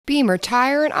Beamer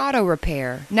Tire and Auto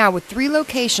Repair, now with 3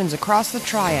 locations across the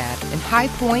Triad in High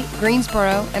Point,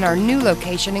 Greensboro, and our new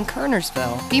location in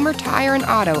Kernersville. Beamer Tire and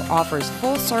Auto offers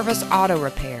full-service auto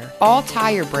repair, all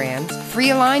tire brands,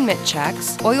 free alignment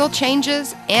checks, oil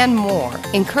changes, and more.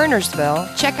 In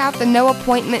Kernersville, check out the no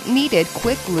appointment needed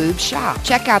Quick Lube shop.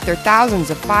 Check out their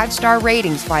thousands of 5-star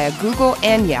ratings via Google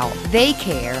and Yelp. They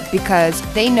care because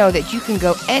they know that you can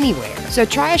go anywhere. So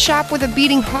try a shop with a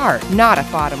beating heart, not a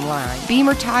bottom line.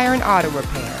 Beamer Tire and Auto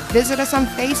Repair. Visit us on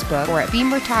Facebook or at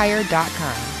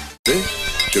beamertire.com. This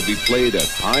should be played at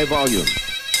high volume.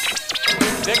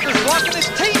 Vickers blocking his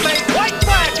teammate. White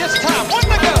flag this time. 1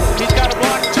 to go. He's got to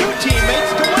block 2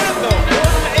 teammates to win it, though.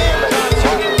 Gordon and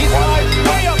Johnson. He flies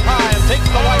way up high and takes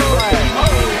the white flag.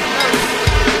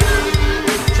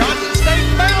 Johnson stays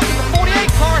bound in the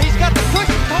 48 car. He's got the push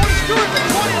from Tony Stewart to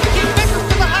 20 to keep Vickers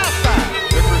to the high side.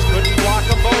 Vickers couldn't block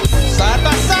them both. Side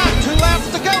by side. 2 laps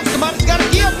to go. Somebody's got to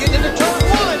give. Getting into turn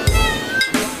 1.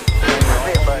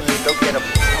 Hey, buddy. Go get him.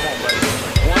 Come on, buddy.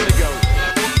 1 to go.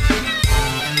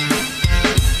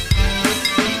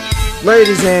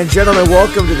 Ladies and gentlemen,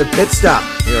 welcome to the Pit Stop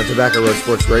here on Tobacco Road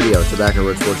Sports Radio,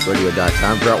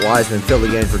 tobaccoroadsportsradio.com. Brett Wiseman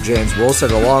filling in for James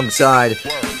Wilson alongside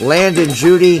Landon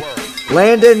Judy.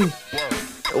 Landon,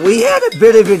 we had a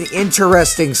bit of an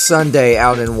interesting Sunday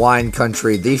out in wine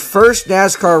country. The first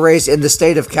NASCAR race in the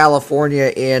state of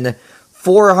California in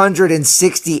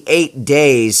 468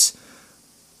 days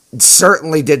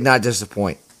certainly did not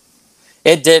disappoint.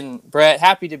 It didn't, Brett.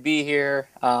 Happy to be here.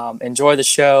 Enjoy the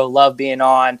show. Love being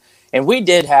on. And we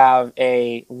did have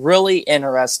a really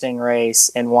interesting race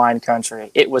in wine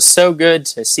country. It was so good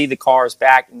to see the cars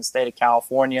back in the state of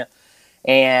California.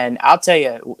 And I'll tell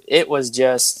you, it was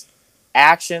just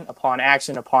action upon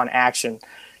action upon action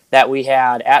that we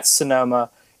had at Sonoma.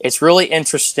 It's really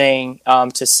interesting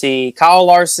to see Kyle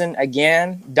Larson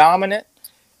again dominant.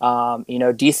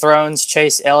 Dethrones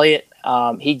Chase Elliott.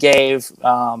 He gave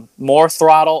more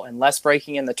throttle and less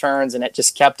braking in the turns, and it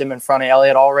just kept him in front of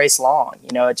Elliott all race long.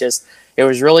 It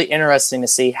was really interesting to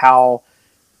see how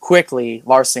quickly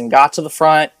Larson got to the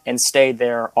front and stayed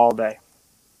there all day.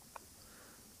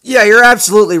 Yeah, you're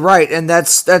absolutely right, and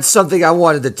that's something I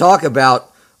wanted to talk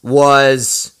about.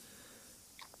 Was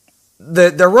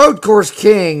the road course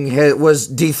king was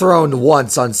dethroned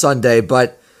once on Sunday,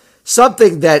 but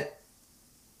something that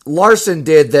Larson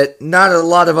did that not a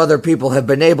lot of other people have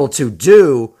been able to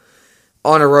do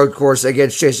on a road course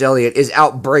against Chase Elliott is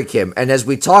outbrake him. And as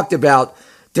we talked about,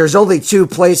 there's only 2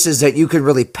 places that you can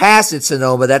really pass at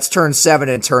Sonoma. That's turn 7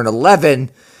 and turn 11.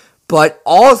 But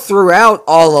all throughout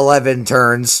all 11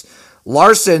 turns,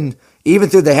 Larson, even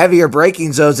through the heavier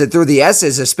braking zones and through the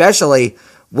S's especially,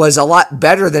 was a lot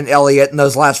better than Elliott in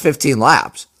those last 15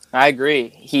 laps. I agree.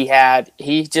 He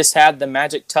just had the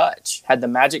magic touch, on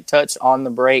the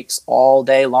brakes all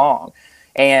day long.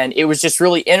 And it was just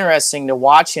really interesting to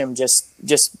watch him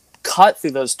just cut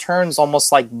through those turns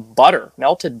almost like butter,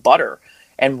 melted butter,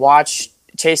 and watch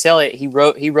Chase Elliott. He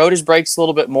rode his brakes a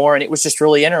little bit more, and it was just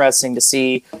really interesting to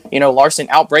see, Larson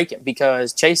outbrake him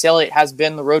because Chase Elliott has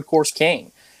been the road course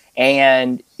king.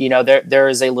 And, there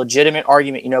is a legitimate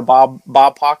argument. Bob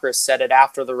Pockris said it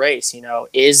after the race.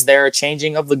 Is there a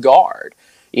changing of the guard?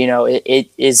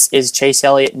 Is Chase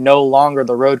Elliott no longer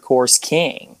the road course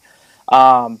king?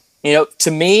 To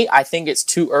me, I think it's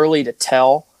too early to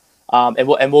tell. And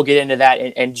we'll get into that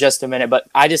in just a minute. But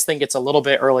I just think it's a little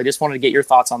bit early. Just wanted to get your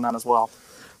thoughts on that as well.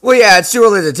 Well, yeah, it's too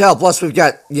early to tell. Plus, we've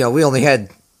got, we only had,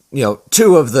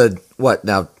 2 of the,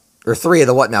 3 of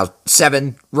the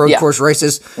 7 road course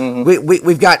races. Mm-hmm.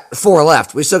 We've got 4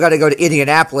 left. We still got to go to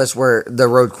Indianapolis, where the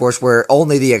road course where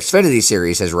only the Xfinity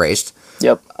Series has raced.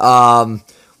 Yep.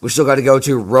 We still got to go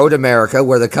to Road America,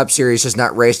 where the Cup Series has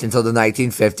not raced until the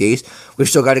 1950s. We've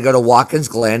still got to go to Watkins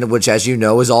Glen, which, as you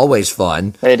know, is always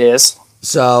fun. It is.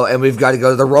 So, and we've got to go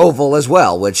to the Roval as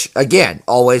well, which, again,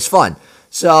 always fun.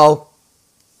 So,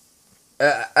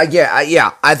 I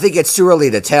think it's too early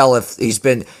to tell if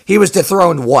he was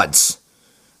dethroned once.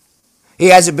 He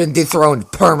hasn't been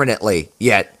dethroned permanently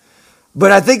yet.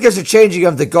 But I think there's a changing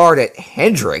of the guard at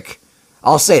Hendrick.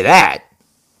 I'll say that.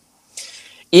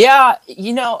 Yeah,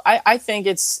 I think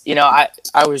it's,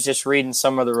 I was just reading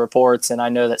some of the reports, and I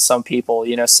know that some people,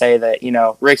 say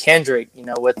that, Rick Hendrick,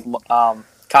 with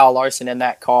Kyle Larson in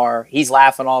that car, he's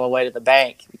laughing all the way to the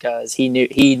bank because he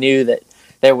knew that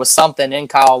there was something in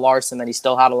Kyle Larson, that he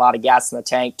still had a lot of gas in the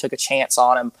tank, took a chance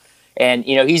on him. And,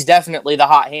 he's definitely the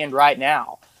hot hand right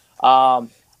now. I'm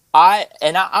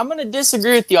going to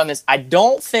disagree with you on this. I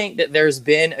don't think that there's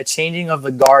been a changing of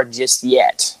the guard just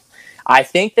yet. I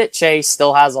think that Chase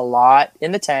still has a lot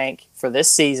in the tank for this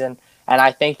season. And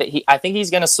I think he's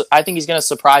gonna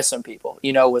surprise some people.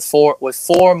 You know, with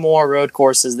four more road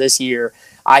courses this year,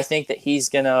 I think that he's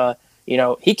gonna, you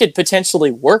know, he could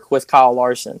potentially work with Kyle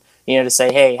Larson, you know, to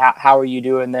say, hey, how are you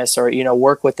doing this? Or, you know,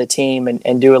 work with the team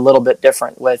and do a little bit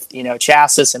different with, you know,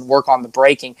 chassis and work on the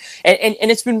braking. And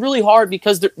it's been really hard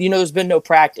because, there's been no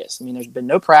practice. I mean, there's been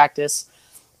no practice.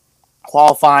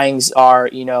 Qualifyings are,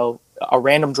 you know, a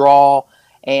random draw.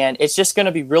 And it's just going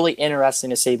to be really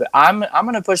interesting to see. But I'm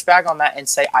going to push back on that and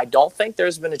say I don't think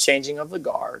there's been a changing of the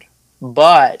guard.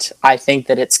 But I think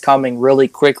that it's coming really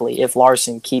quickly if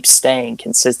Larson keeps staying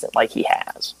consistent like he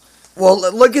has. Well,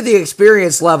 look at the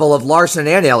experience level of Larson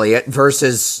and Elliott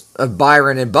versus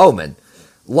Byron and Bowman.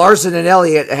 Larson and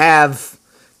Elliott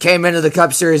came into the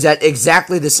Cup Series at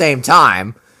exactly the same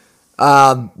time.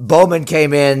 Bowman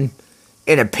came in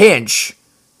a pinch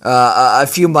a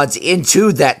few months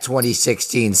into that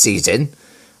 2016 season.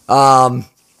 But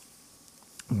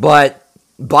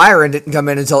Byron didn't come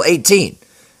in until 18.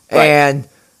 Right. And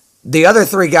the other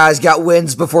three guys got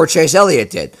wins before Chase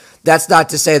Elliott did. That's not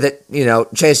to say that, you know,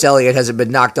 Chase Elliott hasn't been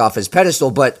knocked off his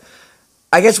pedestal, but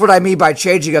I guess what I mean by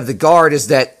changing of the guard is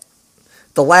that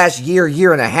the last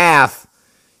year and a half,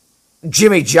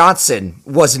 Jimmy Johnson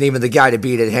wasn't even the guy to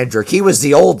beat at Hendrick. He was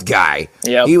the old guy.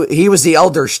 Yep. He was the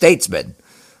elder statesman.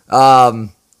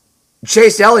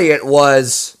 Chase Elliott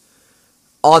was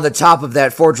on the top of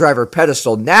that four-driver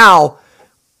pedestal. Now,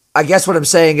 I guess what I'm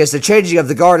saying is the changing of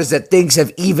the guard is that things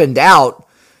have evened out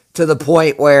to the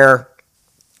point where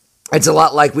it's a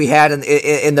lot like we had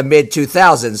in the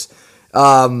mid-2000s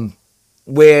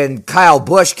when Kyle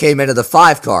Busch came into the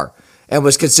 5-car and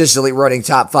was consistently running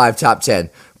top 5, top 10.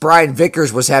 Brian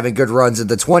Vickers was having good runs in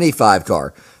the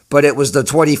 25-car, but it was the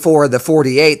 24 and the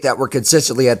 48 that were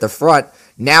consistently at the front.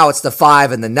 Now it's the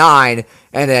 5 and the 9,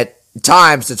 and at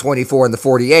times the 24 and the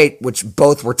 48, which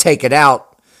both were taken out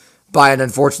by an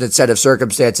unfortunate set of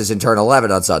circumstances in turn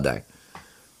 11 on Sunday.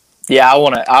 Yeah, I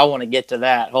want to get to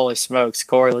that. Holy smokes,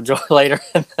 Corey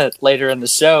LaJoie later in the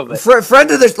show. But friend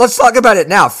of the, let's talk about it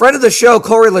now. Friend of the show,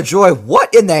 Corey LaJoie.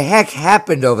 What in the heck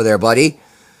happened over there, buddy?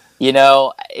 You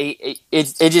know, it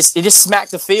just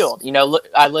smacked the field. You know, look,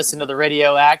 I listened to the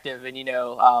Radioactive, and you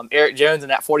know, Eric Jones in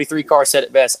that 43 car said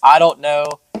it best. I don't know,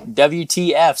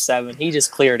 WTF7. He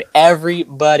just cleared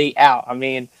everybody out. I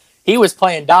mean, he was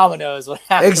playing dominoes with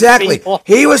half the field.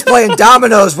 He was playing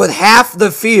dominoes with half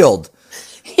the field.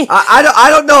 I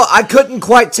don't know. I couldn't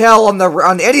quite tell on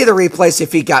any of the replays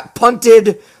if he got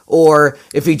punted or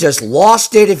if he just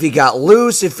lost it, if he got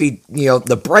loose, if he, you know,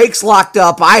 the brakes locked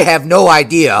up. I have no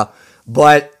idea.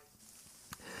 But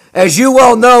as you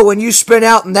well know, when you spin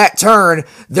out in that turn,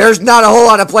 there's not a whole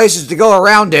lot of places to go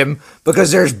around him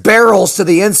because there's barrels to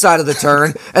the inside of the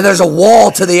turn and there's a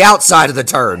wall to the outside of the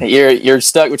turn. You're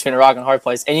stuck between a rock and a hard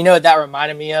place. And you know what that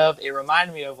reminded me of? It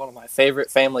reminded me of one of my favorite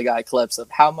Family Guy clips of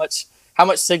how much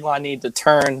signal I need to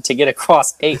turn to get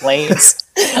across 8 lanes.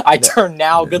 I turn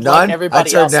now. Good luck,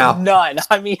 everybody else. Now. None.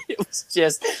 I mean, it was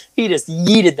just, he just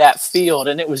yeeted that field,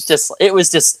 and it was just.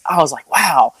 I was like,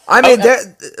 wow. I mean,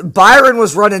 Byron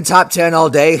was running top 10 all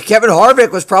day. Kevin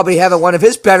Harvick was probably having one of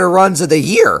his better runs of the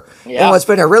year. Yeah. And what's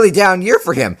been a really down year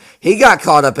for him. He got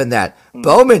caught up in that.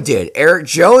 Bowman did. Eric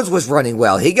Jones was running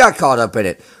well. He got caught up in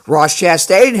it. Ross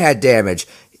Chastain had damage.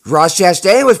 Ross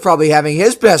Chastain was probably having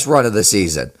his best run of the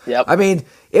season. Yep. I mean,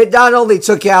 it not only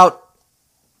took out,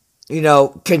 you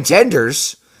know,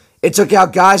 contenders, it took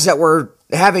out guys that were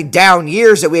having down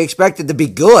years that we expected to be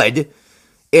good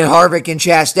in Harvick and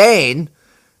Chastain,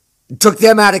 took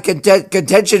them out of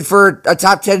contention for a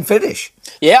top 10 finish.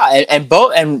 Yeah,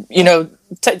 and you know,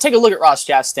 take a look at Ross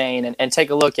Chastain and take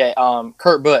a look at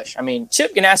Kurt Busch. I mean,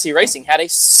 Chip Ganassi Racing had a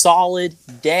solid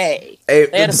day. They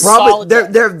had a solid day.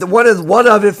 They're one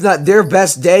of, if not their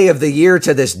best day of the year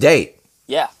to this date.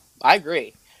 Yeah, I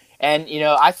agree. And, you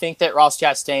know, I think that Ross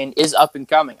Chastain is up and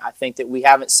coming. I think that we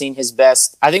haven't seen his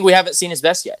best. I think we haven't seen his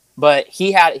best yet. But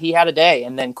he had a day,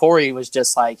 and then Corey was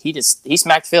just like, he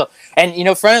smacked the field. And, you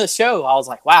know, friend of the show, I was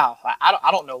like, wow,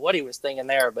 I don't know what he was thinking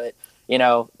there, but you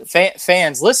know,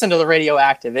 fans, listen to the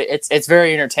Radioactive. It's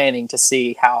very entertaining to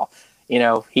see how, you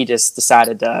know, he just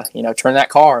decided to, you know, turn that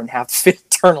car and have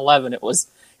turn 11. It was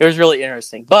really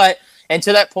interesting. But, and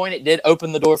to that point, it did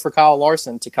open the door for Kyle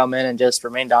Larson to come in and just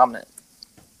remain dominant.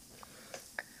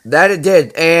 That it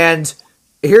did. And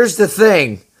here's the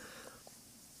thing,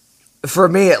 for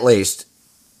me at least.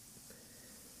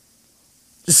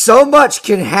 So much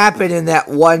can happen in that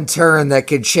one turn that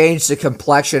can change the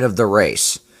complexion of the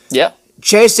race. Yeah.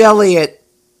 Chase Elliott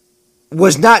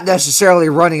was not necessarily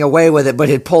running away with it, but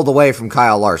had pulled away from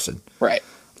Kyle Larson. Right.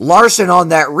 Larson on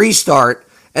that restart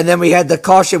and then we had the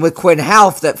caution with Quinn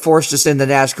Houff that forced us into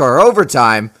NASCAR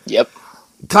overtime. Yep.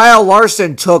 Kyle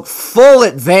Larson took full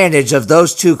advantage of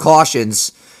those two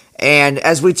cautions, and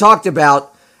as we talked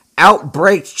about,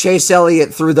 outbraked Chase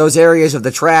Elliott through those areas of the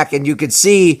track, and you could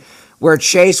see where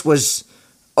Chase was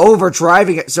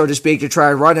overdriving it, so to speak, to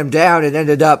try and run him down, and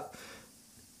ended up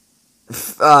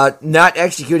not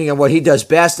executing on what he does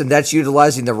best, and that's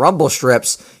utilizing the rumble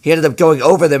strips. He ended up going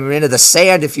over them and into the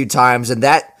sand a few times, and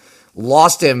that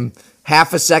lost him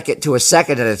half a second to a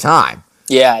second at a time.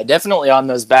 Yeah, definitely on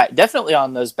those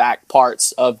back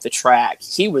parts of the track,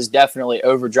 he was definitely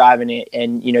overdriving it,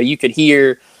 and you could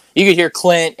hear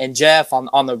Clint and Jeff on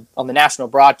the national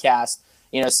broadcast,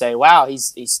 say, "Wow,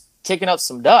 he's kicking up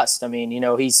some dust." I mean,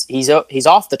 he's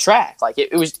off the track. Like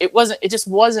it just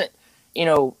wasn't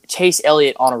Chase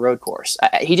Elliott on a road course.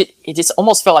 It just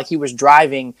almost felt like he was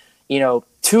driving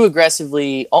too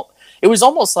aggressively. It was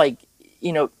almost like.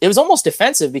 It was almost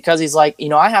defensive because he's like,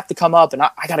 I have to come up and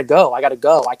I gotta go.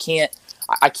 I can't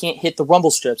hit the rumble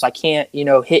strips. I can't,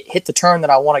 hit the turn that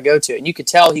I want to go to. And you could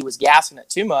tell he was gassing it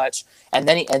too much, and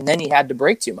then he had to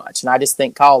brake too much. And I just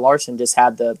think Kyle Larson just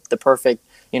had the perfect,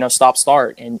 stop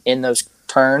start in those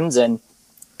turns, and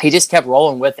he just kept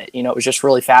rolling with it. It was just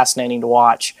really fascinating to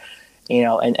watch.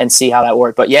 And see how that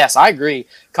worked. But yes, I agree.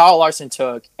 Kyle Larson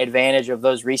took advantage of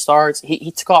those restarts.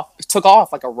 He took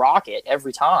off like a rocket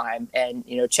every time, and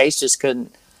Chase just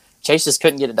couldn't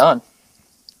get it done.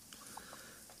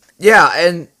 Yeah,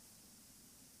 and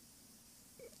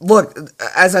look,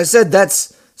 as I said,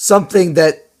 that's something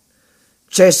that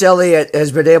Chase Elliott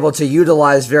has been able to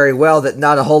utilize very well. That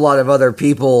not a whole lot of other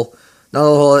people,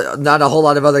 not a whole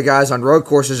lot of other guys on road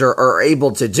courses are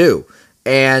able to do.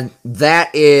 And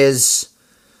that is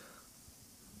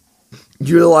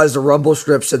utilize the rumble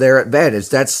strips to their advantage.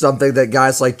 That's something that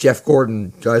guys like Jeff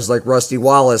Gordon, guys like Rusty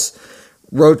Wallace,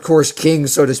 road course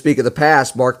kings, so to speak, of the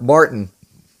past, Mark Martin,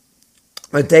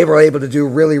 that they were able to do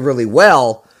really, really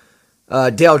well.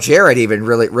 Dale Jarrett even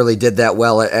really did that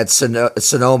well at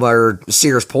Sonoma or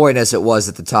Sears Point, as it was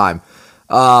at the time.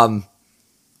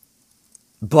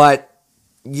 But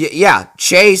yeah,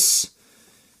 Chase,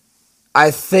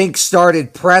 I think,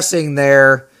 started pressing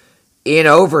there in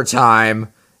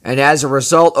overtime, and as a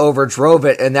result overdrove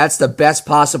it, and that's the best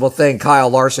possible thing Kyle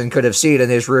Larson could have seen in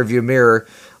his rearview mirror,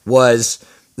 was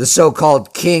the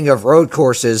so-called king of road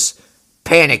courses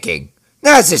panicking.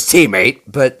 That's his teammate,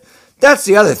 but that's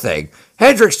the other thing.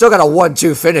 Hendrick still got a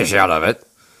 1-2 finish out of it.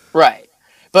 Right.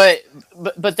 But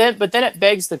then it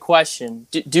begs the question,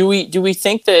 do we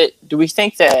think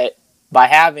that by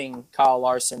having Kyle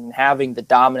Larson, having the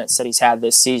dominance that he's had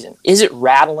this season, is it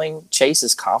rattling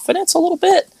Chase's confidence a little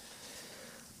bit?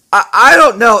 I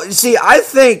don't know. See, I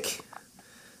think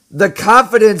the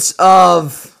confidence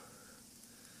of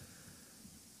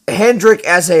Hendrick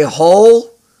as a whole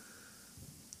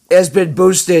has been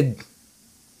boosted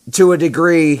to a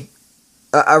degree,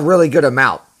 a really good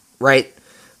amount, right?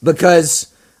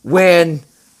 Because when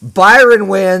Byron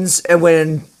wins and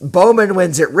when Bowman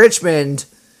wins at Richmond,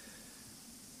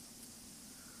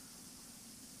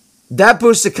 that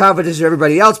boosts the confidence of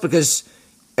everybody else because,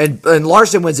 and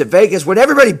Larson wins at Vegas. When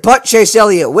everybody but Chase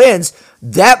Elliott wins,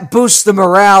 that boosts the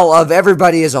morale of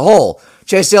everybody as a whole.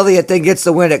 Chase Elliott then gets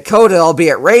the win at Coda,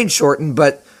 albeit rain shortened,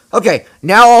 but okay,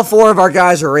 now all four of our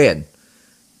guys are in.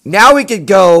 Now we could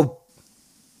go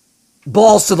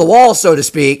balls to the wall, so to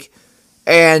speak,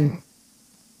 and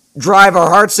drive our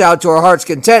hearts out to our heart's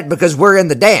content because we're in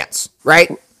the dance,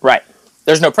 right? Right.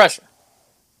 There's no pressure.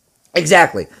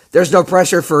 Exactly. There's no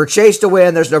pressure for Chase to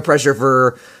win. There's no pressure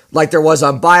for, like there was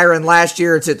on Byron last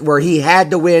year, where he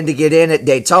had to win to get in at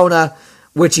Daytona,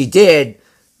 which he did.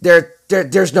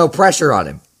 There's no pressure on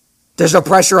him. There's no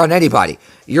pressure on anybody.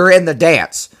 You're in the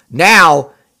dance.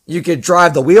 Now you could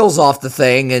drive the wheels off the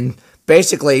thing and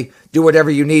basically do whatever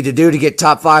you need to do to get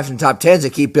top fives and top tens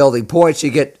and keep building points.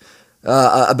 You get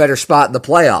a better spot in the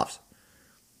playoffs.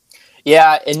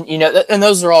 Yeah, and and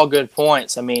those are all good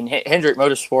points. I mean, Hendrick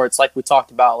Motorsports, like we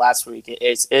talked about last week,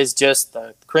 is just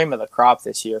the cream of the crop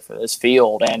this year for this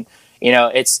field, and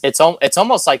it's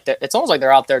almost like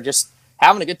they're out there just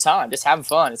having a good time, just having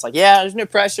fun. It's like, yeah, there's no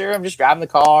pressure. I'm just driving the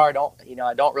car. I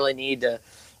don't really need to,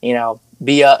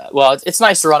 be well. It's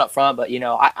nice to run up front, but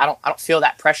I don't feel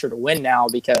that pressure to win now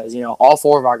because all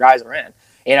four of our guys are in,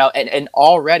 and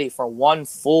already for one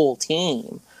full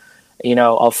team,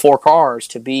 of four cars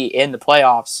to be in the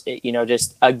playoffs,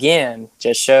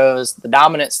 just shows the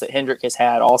dominance that Hendrick has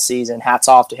had all season. Hats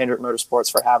off to Hendrick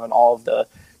Motorsports for having all of the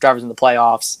drivers in the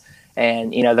playoffs,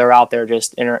 and they're out there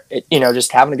just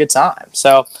having a good time.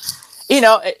 So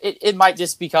it might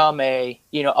just become a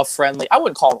friendly, I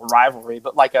wouldn't call it a rivalry,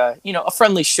 but like a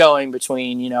friendly showing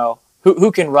between,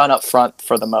 who can run up front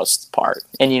for the most part.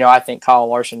 And, I think Kyle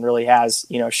Larson really has,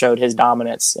 showed his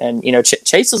dominance, and,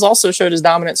 Chase has also showed his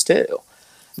dominance too.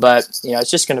 But,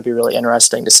 it's just going to be really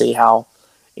interesting to see how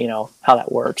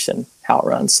that works and how it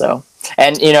runs. So,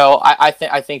 and,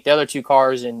 I think the other two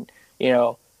cars and,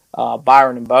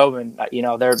 Byron and Bowman,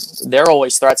 they're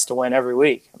always threats to win every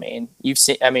week. Being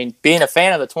a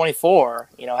fan of the 24,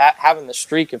 having the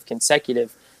streak of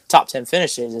consecutive top 10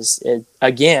 finishes is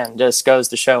again just goes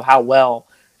to show how well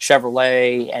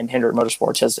Chevrolet and Hendrick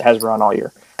Motorsports has run all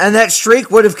year. And that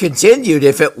streak would have continued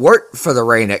if it weren't for the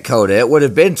rain at COTA. It would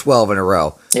have been 12 in a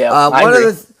row. Yeah,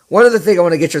 one other thing I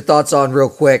want to get your thoughts on real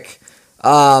quick.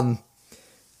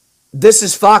 This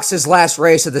is Fox's last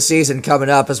race of the season coming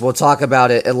up, as we'll talk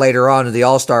about it later on in the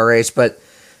All-Star race. But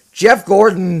Jeff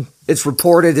Gordon, it's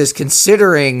reported, is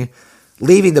considering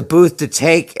leaving the booth to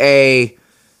take a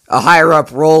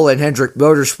higher-up role in Hendrick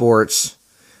Motorsports,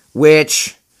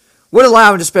 which would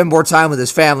allow him to spend more time with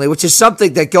his family, which is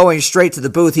something that going straight to the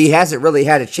booth he hasn't really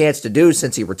had a chance to do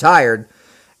since he retired.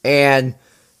 And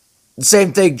the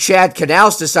same thing Chad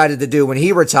Knaus decided to do when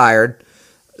he retired,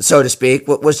 so to speak,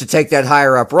 was to take that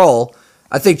higher-up role.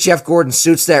 I think Jeff Gordon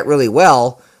suits that really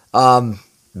well,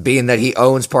 being that he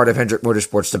owns part of Hendrick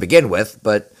Motorsports to begin with.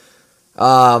 But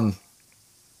do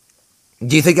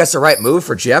you think that's the right move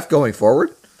for Jeff going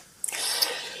forward?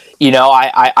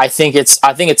 I think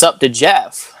it's up to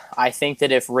Jeff. I think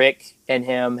that if Rick and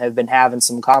him have been having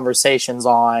some conversations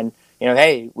on,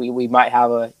 hey, we might have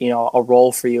a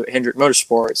role for you at Hendrick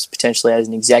Motorsports, potentially as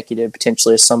an executive,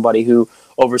 potentially as somebody who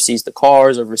oversees the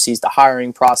cars, oversees the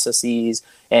hiring processes.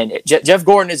 And Jeff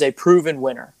Gordon is a proven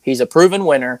winner. He's a proven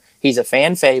winner. He's a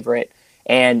fan favorite.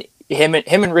 And him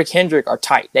and Rick Hendrick are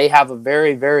tight. They have a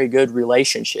very, very good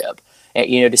relationship.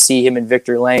 And, to see him in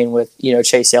victory lane with,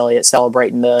 Chase Elliott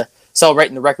celebrating the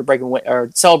record-breaking win,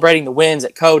 or celebrating the wins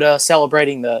at COTA,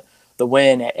 celebrating the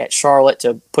win at Charlotte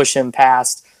to push him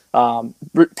past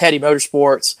Petty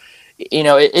Motorsports.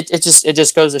 It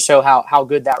just goes to show how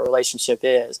good that relationship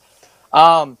is.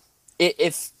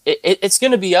 It's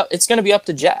going to be up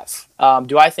to Jeff.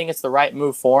 Do I think it's the right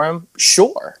move for him?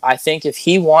 Sure. I think if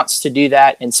he wants to do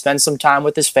that and spend some time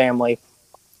with his family,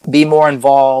 be more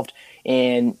involved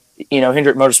in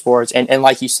Hendrick Motorsports, and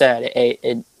like you said,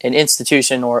 an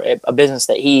institution or a business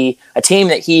a team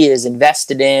that he is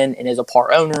invested in and is a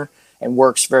part owner and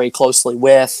works very closely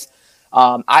with.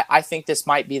 I think this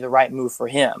might be the right move for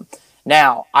him.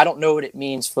 Now, I don't know what it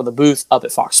means for the booth up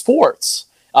at Fox Sports,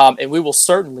 and we will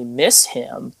certainly miss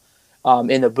him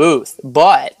in the booth.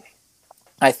 But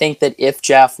I think that if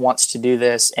Jeff wants to do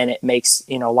this and it makes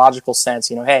logical sense,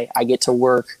 hey, I get to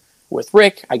work with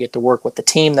Rick, I get to work with the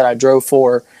team that I drove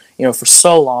for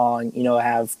so long,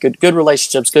 have good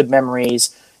relationships, good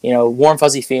memories, warm,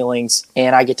 fuzzy feelings,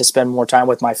 and I get to spend more time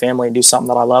with my family and do something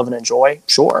that I love and enjoy.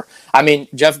 Sure.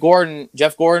 Jeff Gordon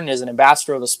is an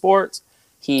ambassador of the sport.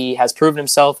 He has proven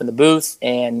himself in the booth,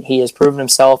 and he has proven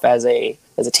himself as a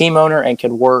team owner and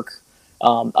can work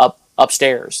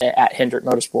upstairs at Hendrick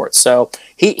Motorsports. So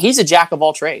he's a jack of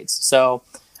all trades. So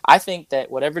I think that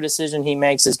whatever decision he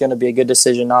makes is going to be a good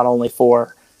decision, not only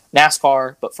for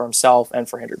NASCAR, but for himself and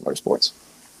for Hendrick Motorsports.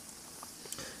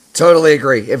 Totally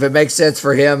agree. If it makes sense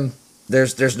for him,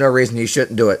 there's no reason he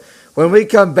shouldn't do it. When we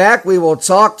come back, we will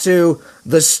talk to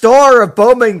the star of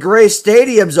Bowman Gray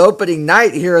Stadium's opening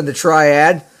night here in the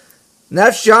Triad, and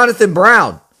that's Jonathan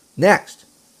Brown. Next.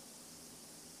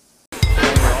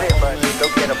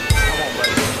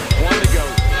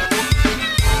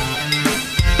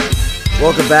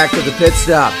 Welcome back to the Pit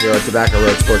Stop here on Tobacco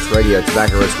Road Sports Radio,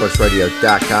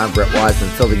 TobaccoRoadSportsRadio.com. Brett Wiseman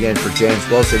filling in for James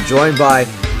Wilson, joined by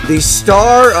the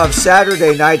star of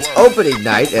Saturday night's opening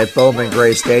night at Bowman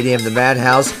Gray Stadium, the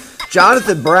Madhouse,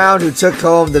 Jonathan Brown, who took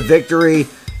home the victory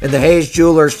in the Hayes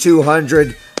Jewelers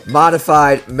 200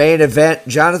 modified main event.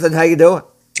 Jonathan, how you doing?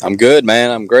 I'm good,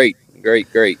 man. I'm great. Great.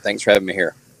 Thanks for having me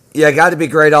here. Yeah, got to be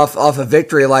great off a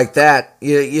victory like that.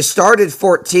 You started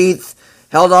 14th.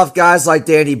 Held off guys like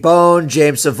Danny Bone,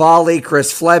 James Savali,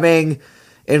 Chris Fleming,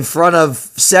 in front of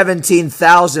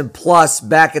 17,000 plus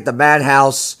back at the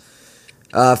Madhouse.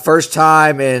 First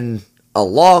time in a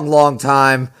long, long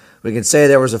time. We can say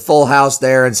there was a full house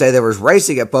there and say there was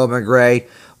racing at Bowman Gray.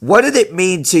 What did it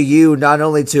mean to you, not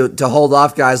only to hold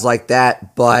off guys like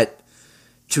that, but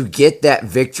to get that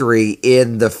victory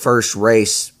in the first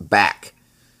race back?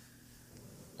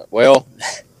 Well,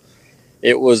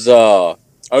 it was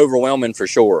overwhelming for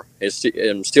sure.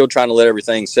 I'm still trying to let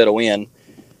everything settle in,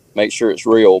 make sure it's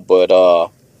real.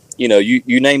 But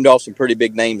you named off some pretty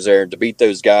big names there. To beat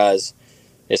those guys,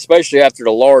 especially after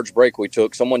the large break we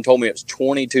took. Someone told me it was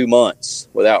 22 months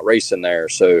without racing there.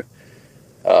 So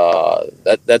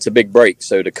that's a big break.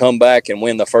 So to come back and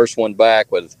win the first one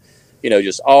back with,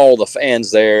 just all the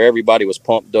fans there, everybody was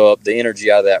pumped up. The energy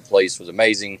out of that place was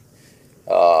amazing.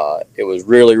 It was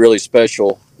really, really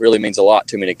special. Really means a lot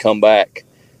to me to come back,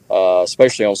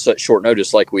 especially on such short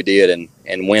notice like we did,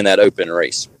 and win that open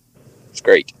race. It's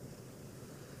great.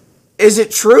 Is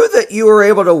it true that you were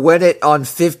able to win it on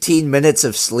 15 minutes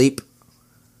of sleep?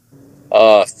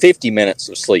 50 minutes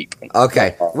of sleep.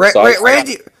 Okay.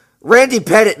 Randy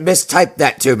Pettit mistyped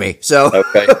that to me. So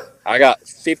okay. I got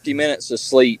 50 minutes of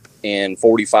sleep in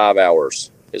 45 hours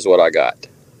is what I got.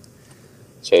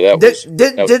 So that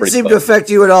didn't seem to affect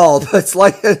you at all. But it's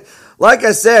like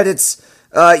I said, it's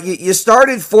you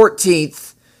started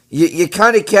 14th. You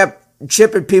kind of kept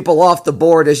chipping people off the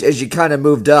board as you kind of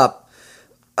moved up.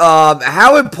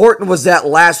 How important was that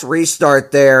last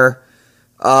restart there?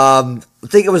 I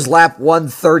think it was lap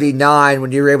 139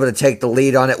 when you were able to take the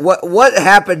lead on it. What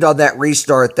happened on that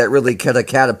restart that really could have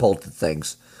catapulted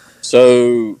things?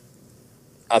 So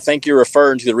I think you're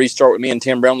referring to the restart with me and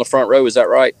Tim Brown in the front row. Is that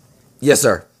right? Yes,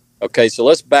 sir. Okay, so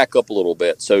let's back up a little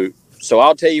bit. So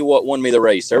I'll tell you what won me the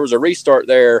race. There was a restart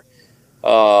there.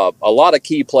 A lot of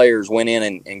key players went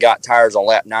in and got tires on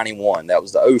lap 91. That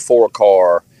was the 04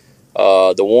 car,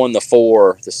 the 1, the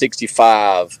 4, the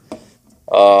 65,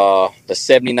 the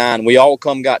 79. We all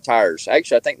got tires.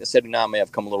 Actually, I think the 79 may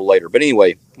have come a little later. But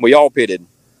anyway, we all pitted.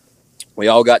 We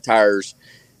all got tires.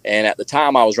 And at the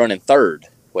time, I was running third.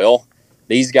 Well,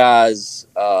 these guys,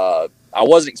 I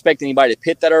wasn't expecting anybody to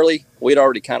pit that early. We'd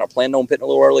already kind of planned on pitting a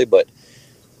little early, but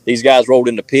these guys rolled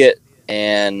into pit.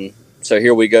 And so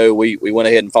here we go. We went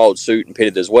ahead and followed suit and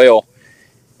pitted as well.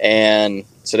 And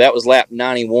so that was lap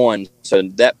 91. So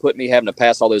that put me having to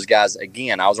pass all those guys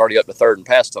again. I was already up to third and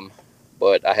passed them,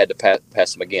 but I had to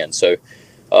pass them again. So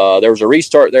there was a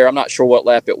restart there. I'm not sure what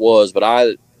lap it was, but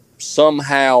I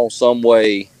somehow, some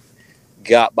way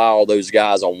got by all those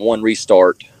guys on one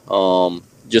restart.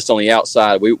 Just on the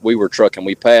outside, we were trucking.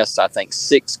 We passed, I think,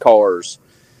 6 cars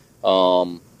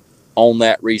on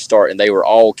that restart, and they were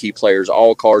all key players,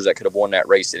 all cars that could have won that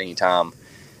race at any time.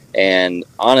 And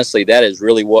honestly, that is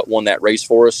really what won that race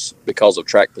for us because of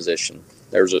track position.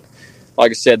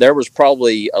 Like I said, there was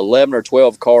probably 11 or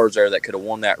 12 cars there that could have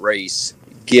won that race,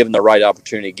 given the right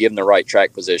opportunity, given the right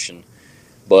track position.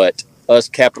 But us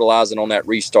capitalizing on that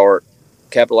restart,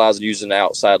 capitalizing using the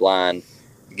outside line,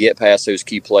 get past those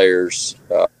key players,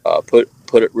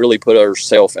 really put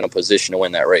ourselves in a position to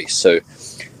win that race. So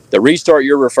the restart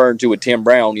you're referring to with Tim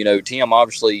Brown, Tim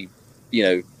obviously,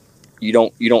 you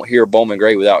don't hear Bowman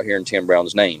Gray without hearing Tim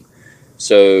Brown's name.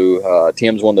 So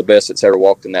Tim's one of the best that's ever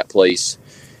walked in that place.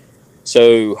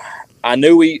 So I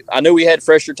knew we had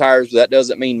fresher tires, but that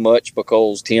doesn't mean much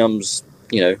because Tim's,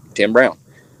 Tim Brown.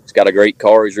 He's got a great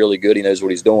car. He's really good. He knows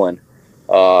what he's doing.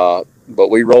 But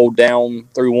we rolled down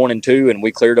through 1 and 2, and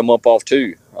we cleared them up off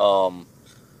 2.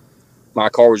 My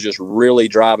car was just really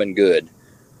driving good.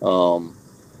 So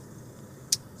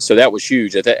that was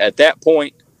huge. At that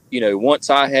point, once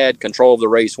I had control of the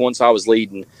race, once I was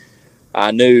leading,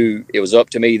 I knew it was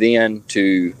up to me then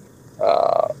to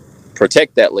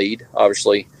protect that lead,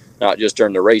 obviously, not just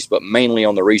during the race, but mainly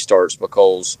on the restarts,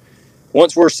 because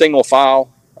once we're single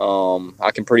file,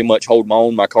 I can pretty much hold my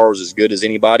own. My car was as good as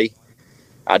anybody.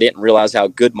 I didn't realize how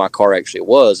good my car actually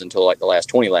was until like the last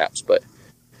 20 laps. But,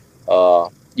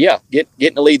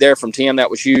 getting the lead there from Tim, that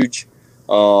was huge.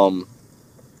 And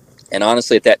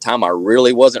honestly, at that time, I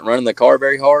really wasn't running the car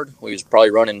very hard. We was probably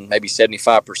running maybe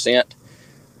 75%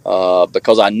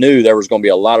 because I knew there was going to be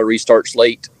a lot of restarts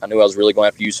late. I knew I was really going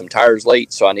to have to use some tires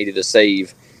late, so I needed to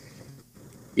save,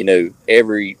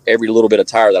 every little bit of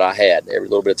tire that I had, every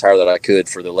little bit of tire that I could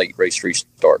for the late race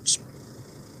restarts.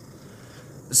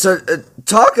 So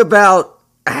talk about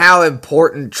how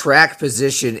important track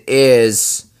position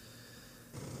is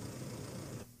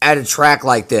at a track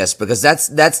like this, because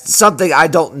that's something I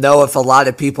don't know if a lot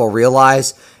of people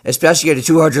realize, especially at a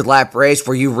 200-lap race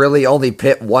where you really only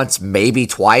pit once, maybe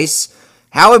twice.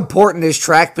 How important is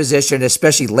track position,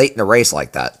 especially late in a race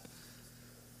like that?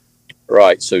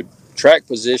 Right, so track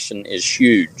position is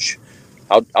huge.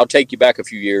 I'll take you back a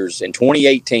few years. In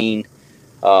 2018,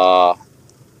 I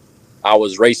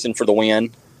was racing for the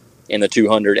win in the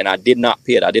 200, and I did not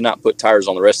pit. I did not put tires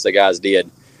on. The rest of the guys did.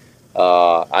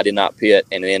 I did not pit,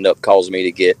 and it ended up causing me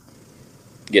to get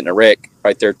in a wreck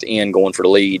right there at the end, going for the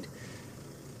lead,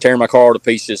 tearing my car to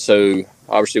pieces. So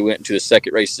obviously went into the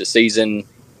second race of the season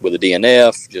with a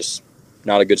DNF, just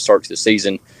not a good start to the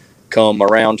season. Come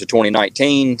around to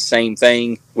 2019, same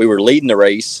thing. We were leading the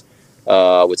race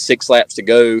with 6 laps to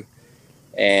go,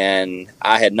 and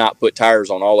I had not put tires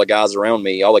on. All the guys around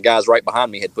me, all the guys right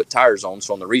behind me had put tires on.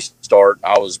 So on the restart,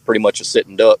 I was pretty much a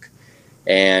sitting duck,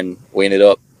 and we ended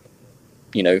up,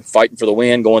 fighting for the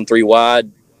win, going 3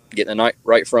 wide, getting the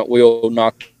right front wheel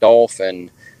knocked off, and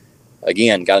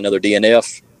again, got another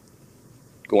DNF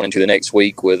going into the next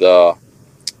week with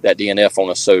that DNF on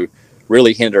us. So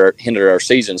really hindered our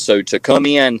season. So to come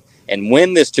in and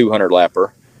win this 200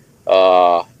 lapper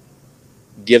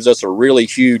gives us a really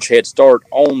huge head start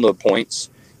on the points,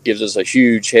 gives us a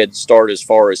huge head start as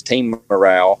far as team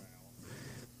morale,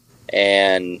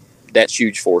 and that's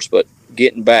huge for us. But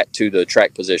getting back to the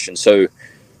track position, so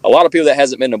a lot of people that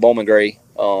hasn't been to Bowman Gray,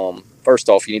 first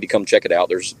off, you need to come check it out.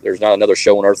 There's not another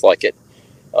show on earth like it.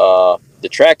 The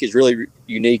track is really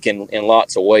unique in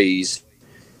lots of ways,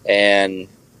 and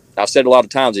I've said a lot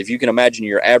of times, if you can imagine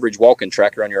your average walking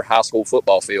track around your high school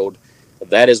football field,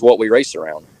 that is what we race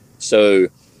around. So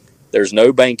there's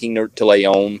no banking to lay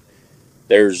on.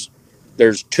 There's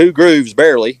 2 grooves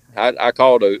barely. I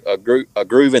call it a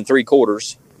groove and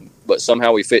 3/4, but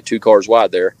somehow we fit 2 cars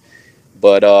wide there.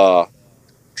 But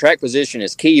track position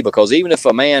is key, because even if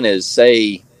a man is,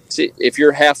 say, if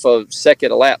you're half a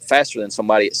second a lap faster than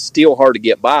somebody, it's still hard to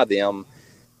get by them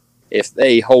if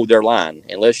they hold their line.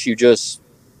 Unless you just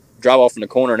drive off in the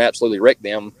corner and absolutely wreck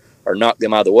them or knock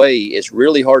them out of the way, it's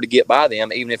really hard to get by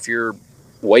them, even if you're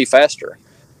way faster.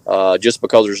 Just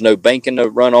because there's no banking to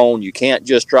run on, you can't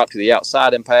just drop to the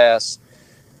outside and pass.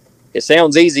 It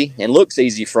sounds easy and looks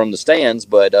easy from the stands,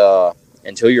 but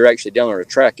until you're actually down on the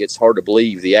track, it's hard to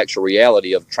believe the actual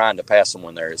reality of trying to pass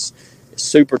someone there. It's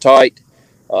super tight,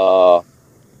 and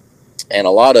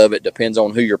a lot of it depends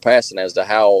on who you're passing as to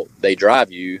how they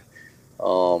drive you,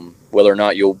 whether or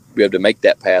not you'll be able to make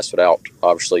that pass without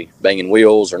obviously banging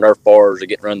wheels or Nerf bars or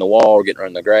getting run the wall or getting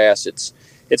run the grass. It's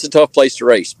a tough place to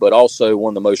race, but also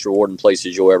one of the most rewarding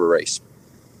places you'll ever race.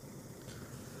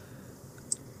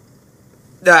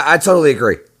 I totally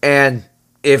agree. And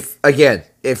if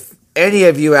any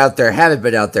of you out there haven't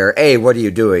been out there, A, what are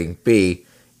you doing? B,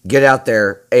 get out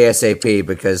there ASAP,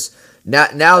 because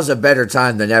now's a better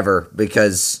time than ever,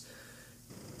 because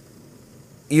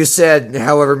you said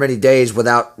however many days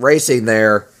without racing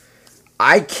there.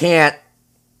 I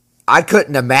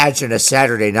couldn't imagine a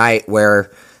Saturday night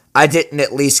where I didn't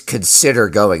at least consider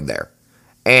going there.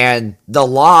 And the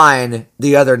line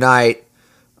the other night,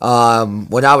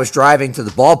 when I was driving to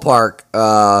the ballpark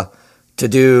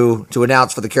to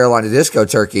announce for the Carolina Disco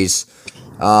Turkeys,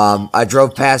 I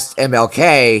drove past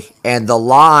MLK, and the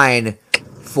line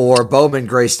for Bowman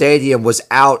Gray Stadium was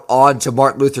out onto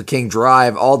Martin Luther King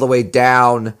Drive all the way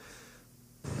down.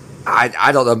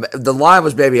 I don't know. The line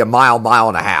was maybe a mile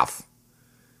and a half.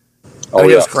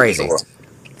 It was crazy.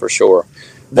 For sure.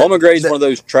 Bowman Gray is one of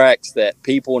those tracks that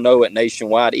people know it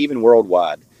nationwide, even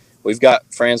worldwide. We've got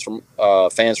fans from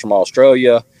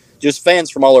Australia, just fans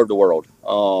from all over the world.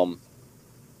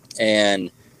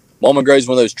 And Bowman Gray is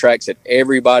one of those tracks that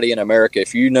everybody in America,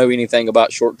 if you know anything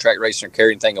about short track racing or care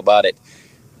anything about it,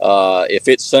 if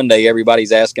it's Sunday,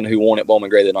 everybody's asking who won at Bowman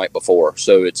Gray the night before.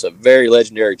 So it's a very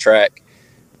legendary track.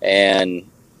 And,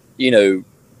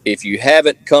 if you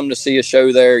haven't come to see a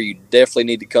show there, you definitely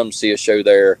need to come see a show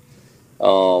there.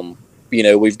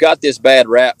 We've got this bad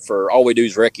rap for all we do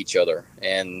is wreck each other,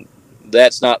 and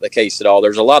that's not the case at all.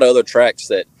 There's a lot of other tracks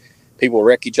that people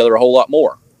wreck each other a whole lot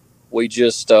more. We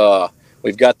just,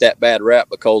 we've got that bad rap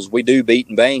because we do beat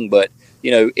and bang, but,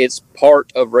 it's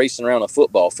part of racing around a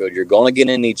football field. You're going to get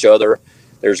in each other.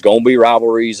 There's going to be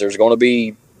rivalries. There's going to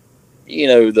be,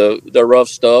 the rough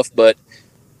stuff, but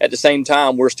at the same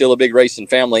time, we're still a big racing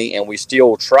family, and we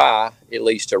still try at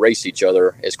least to race each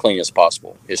other as clean as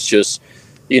possible. It's just,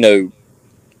 the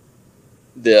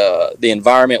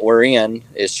environment we're in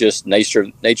is just nature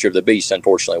of the beast.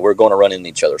 Unfortunately, we're going to run into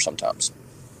each other sometimes.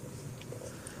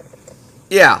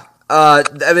 Yeah,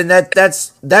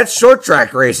 that's short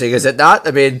track racing, is it not?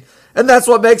 And that's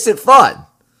what makes it fun.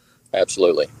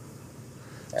 Absolutely.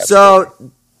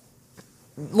 So,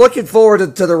 looking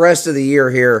forward to the rest of the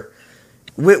year here.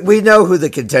 We know who the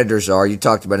contenders are. You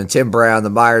talked about it. Tim Brown, the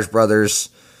Myers brothers.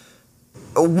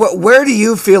 Where do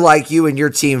you feel like you and your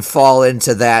team fall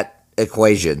into that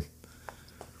equation?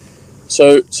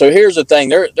 So here's the thing.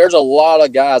 There's a lot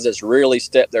of guys that's really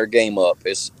stepped their game up.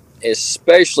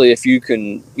 Especially if you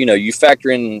can, you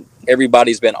factor in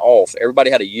everybody's been off.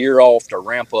 Everybody had a year off to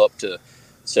ramp up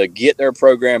to get their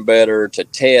program better, to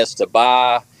test, to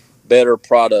buy better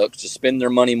products, to spend their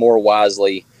money more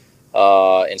wisely.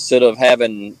 Instead of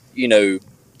having,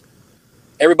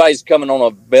 everybody's coming on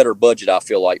a better budget, I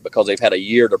feel like, because they've had a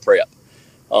year to prep.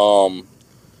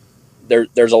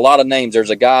 There's a lot of names. There's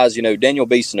a guys, Daniel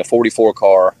Beeson, a 44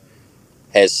 car.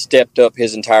 has stepped up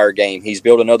his entire game. He's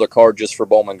built another car just for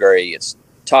Bowman Gray. It's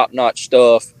top-notch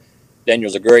stuff.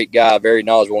 Daniel's a great guy, very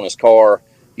knowledgeable in his car.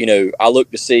 You know, I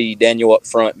look to see Daniel up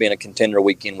front being a contender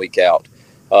week in, week out.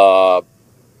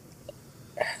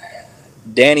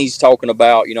 Danny's talking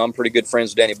about, you know, I'm pretty good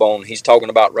friends with Danny Bone. He's talking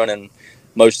about running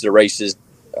most of the races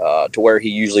to where he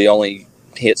usually only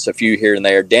hits a few here and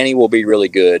there. Danny will be really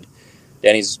good.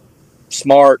 Danny's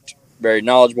smart, very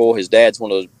knowledgeable. His dad's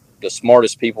one of the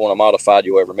smartest people in a modified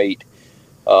you'll ever meet.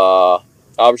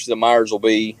 Obviously, the Myers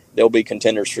they'll be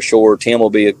contenders for sure. Tim will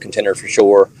be a contender for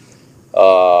sure.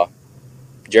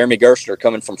 Jeremy Gerstner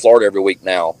coming from Florida every week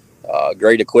now.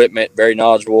 Great equipment, very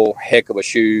knowledgeable, heck of a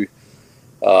shoe.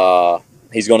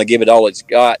 He's going to give it all it's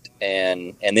got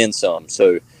and then some.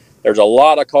 So there's a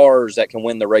lot of cars that can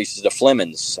win the races. The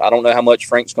Flemings, I don't know how much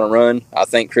Frank's going to run. I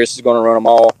think Chris is going to run them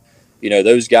all. You know,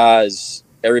 those guys,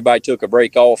 everybody took a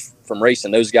break off from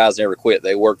racing. Those guys never quit.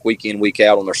 They work week in, week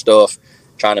out on their stuff,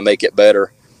 trying to make it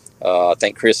better. I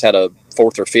think Chris had a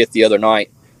 4th or 5th the other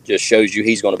night. Just shows you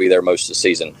he's going to be there most of the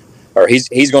season. Or he's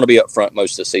going to be up front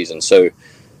most of the season. So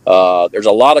there's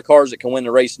a lot of cars that can win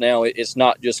the race now. It's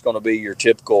not just going to be your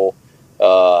typical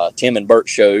Tim and Bert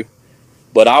show.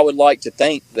 But I would like to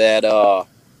think that,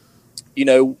 you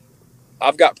know,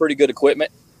 I've got pretty good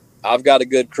equipment. I've got a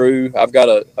good crew. I've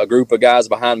got a group of guys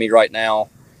behind me right now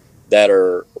that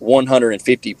are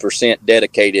 150%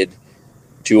 dedicated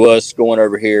to us going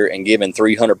over here and giving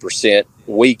 300%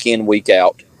 week in, week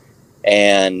out.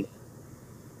 And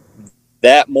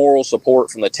that moral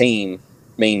support from the team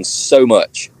means so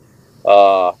much.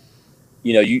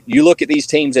 You know, you look at these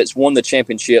teams that's won the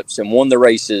championships and won the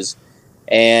races,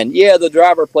 and yeah, the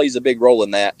driver plays a big role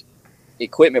in that.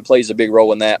 Equipment plays a big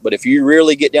role in that. But if you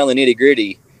really get down the nitty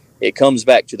gritty, it comes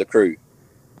back to the crew.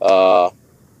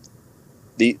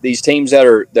 These teams that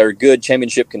are good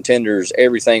championship contenders,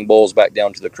 everything boils back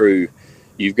down to the crew.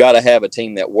 You've got to have a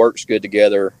team that works good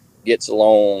together, gets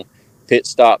along. Pit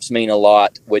stops mean a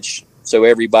lot, so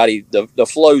everybody, the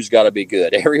flow's got to be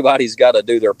good. Everybody's got to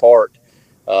do their part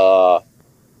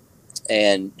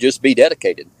and just be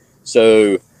dedicated.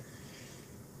 So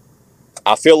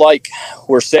I feel like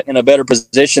we're sitting in a better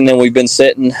position than we've been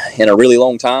sitting in a really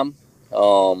long time.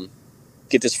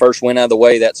 Get this first win out of the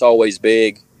way. That's always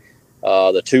big.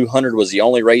 The 200 was the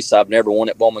only race I've never won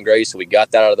at Bowman Gray, so we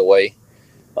got that out of the way.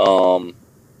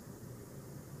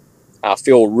 I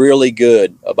feel really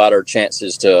good about our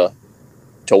chances to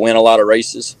win a lot of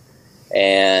races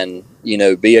and, you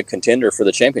know, be a contender for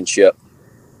the championship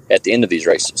at the end of these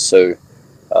races. So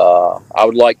I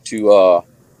would like to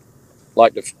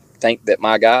think that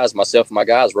myself and my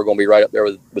guys, we're going to be right up there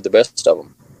with the best of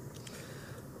them.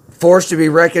 Force to be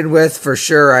reckoned with for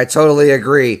sure. I totally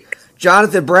agree.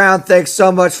 Jonathan Brown, thanks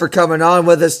so much for coming on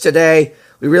with us today.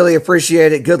 We really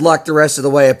appreciate it. Good luck the rest of the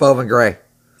way at Bowman Gray.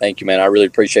 Thank you, man. I really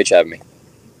appreciate you having me.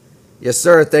 Yes,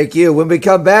 sir. Thank you. When we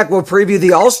come back, we'll preview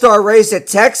the All-Star race at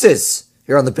Texas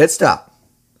here on the Pit Stop.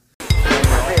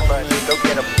 Hey, bud, go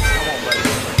get him. Come on, buddy.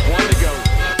 One to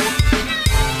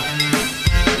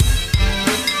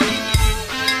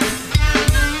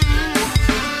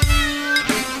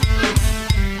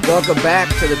go. Welcome back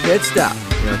to the Pit Stop.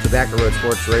 Here on Tobacco Road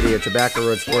Sports Radio,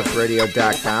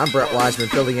 TobaccoRoadSportsRadio.com. Brett Wiseman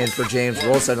filling in for James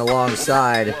Wilson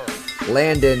alongside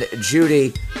Landon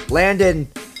Judy. Landon,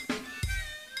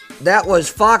 that was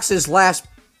Fox's last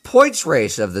points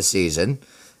race of the season,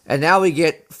 and now we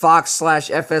get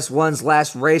Fox/FS1's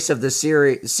last race of the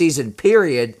season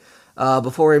period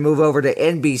before we move over to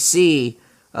NBC.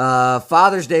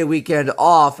 Father's Day weekend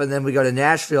off, and then we go to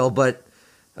Nashville, but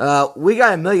we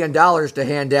got $1 million to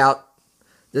hand out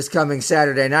this coming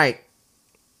Saturday night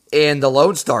in the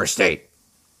Lone Star State.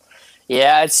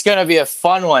 Yeah, it's going to be a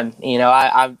fun one. You know,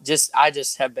 I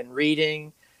just have been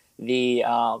reading the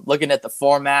looking at the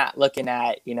format, looking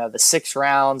at, you know, the 6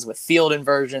 rounds with field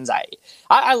inversions.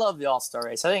 I love the All-Star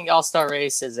race. I think the All-Star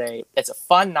race it's a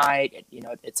fun night. You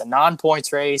know, it's a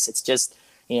non-points race. It's just,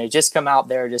 you know, just come out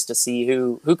there just to see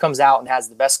who comes out and has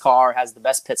the best car, has the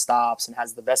best pit stops, and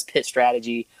has the best pit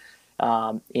strategy.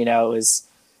 You know, is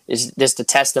just a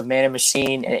test of man and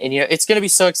machine. And, you know, it's going to be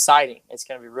so exciting. It's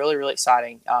going to be really, really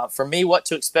exciting. For me, what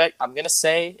to expect, I'm going to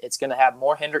say it's going to have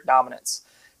more Hendrick dominance.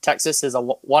 Texas is a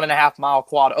 1.5 mile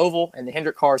quad oval, and the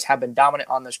Hendrick cars have been dominant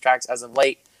on those tracks as of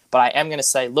late. But I am going to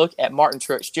say look at Martin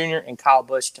Truex Jr. and Kyle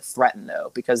Busch to threaten,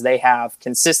 though, because they have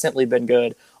consistently been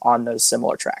good on those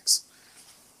similar tracks.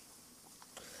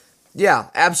 Yeah,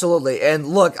 absolutely. And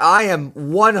look, I am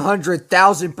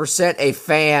 100,000% a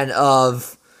fan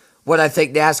of what I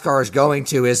think NASCAR is going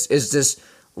to is this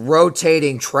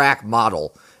rotating track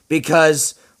model.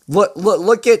 Because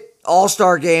look at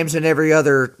All-Star games and every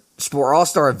other sport,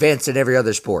 all-star events in every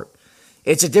other sport.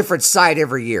 It's a different site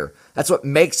every year. That's what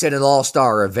makes it an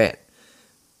all-star event.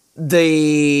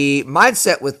 The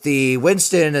mindset with the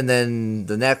Winston and then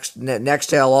the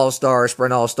Nextel All-Star,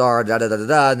 Sprint All-Star,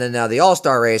 and then now the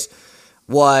All-Star race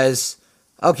was,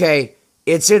 okay,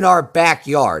 it's in our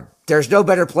backyard. There's no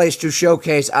better place to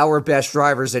showcase our best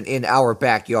drivers than in our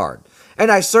backyard.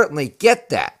 And I certainly get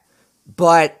that.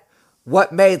 But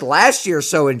what made last year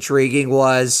so intriguing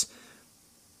was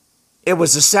it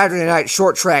was a Saturday night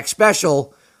short track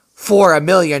special for $1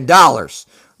 million.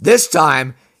 This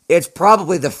time, it's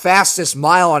probably the fastest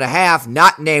mile and a half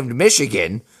not named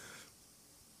Michigan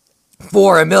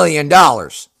for $1 million.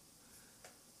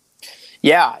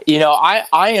 Yeah,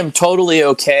 I am totally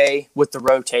okay with the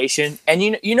rotation. And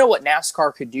you know what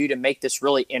NASCAR could do to make this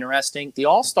really interesting? The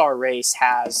All-Star race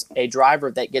has a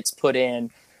driver that gets put in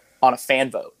on a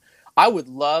fan vote. I would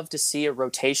love to see a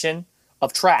rotation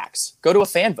of tracks go to a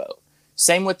fan vote.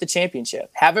 Same with the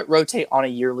championship. Have it rotate on a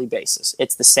yearly basis.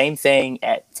 It's the same thing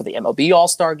for the MLB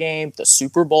All-Star Game, the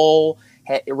Super Bowl.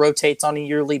 It rotates on a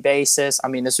yearly basis. I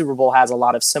mean, the Super Bowl has a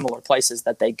lot of similar places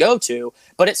that they go to,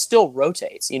 but it still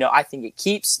rotates. I think it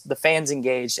keeps the fans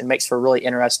engaged and makes for a really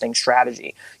interesting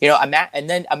strategy. And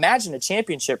then imagine a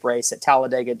championship race at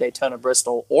Talladega, Daytona,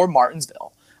 Bristol, or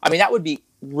Martinsville. I mean, that would be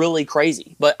really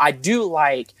crazy. But I do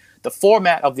like the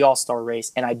format of the All-Star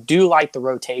race, and I do like the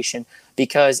rotation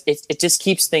because it just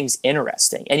keeps things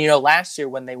interesting. And, last year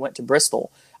when they went to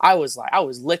Bristol, I was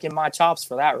licking my chops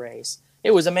for that race.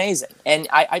 It was amazing. And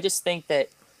I just think that,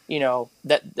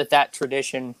 that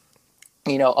tradition,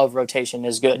 of rotation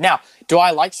is good. Now, do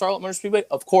I like Charlotte Motor Speedway?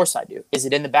 Of course I do. Is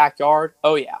it in the backyard?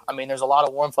 Oh, yeah. I mean, there's a lot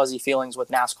of warm, fuzzy feelings with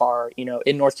NASCAR,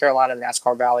 in North Carolina, the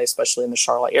NASCAR Valley, especially in the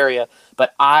Charlotte area.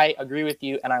 But I agree with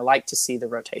you, and I like to see the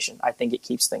rotation. I think it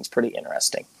keeps things pretty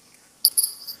interesting.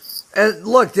 And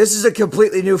look, this is a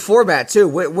completely new format, too.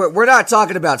 We're not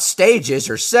talking about stages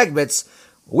or segments.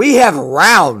 We have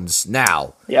rounds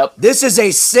now. Yep. This is a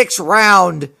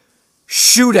 6-round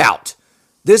shootout.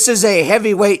 This is a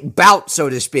heavyweight bout, so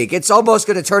to speak. It's almost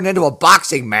going to turn into a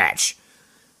boxing match.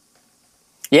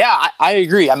 Yeah, I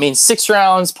agree. I mean, 6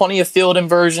 rounds, plenty of field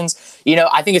inversions.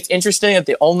 I think it's interesting that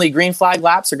the only green flag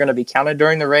laps are going to be counted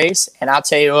during the race. And I'll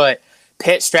tell you what,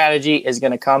 pit strategy is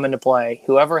going to come into play.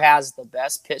 Whoever has the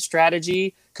best pit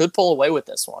strategy could pull away with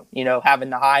this one. Having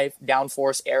the high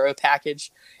downforce aero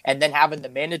package and then having the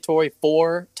mandatory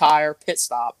 4-tire pit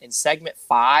stop in segment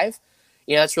 5.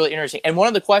 That's really interesting. And one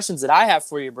of the questions that I have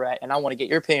for you, Brett, and I want to get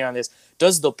your opinion on this,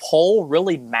 does the pole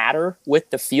really matter with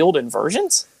the field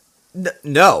inversions?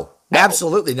 No,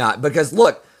 absolutely not. Because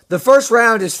look, the first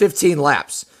round is 15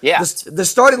 laps. Yeah. The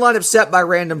starting lineup set by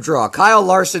random draw. Kyle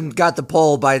Larson got the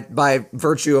pole by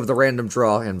virtue of the random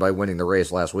draw and by winning the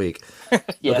race last week.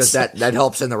 Yes. Because that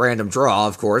helps in the random draw,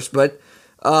 of course. But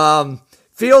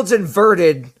fields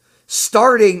inverted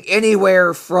starting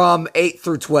anywhere from 8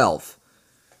 through 12.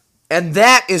 And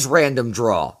that is random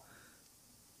draw.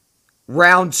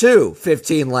 Round 2,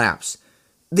 15 laps.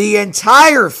 The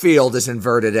entire field is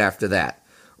inverted after that.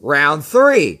 Round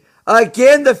 3,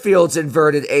 again the field's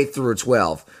inverted 8 through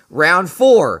 12. Round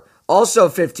 4, also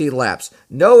 15 laps.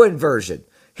 No inversion.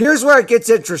 Here's where it gets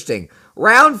interesting.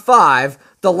 Round 5,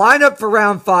 the lineup for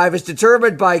round 5 is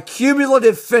determined by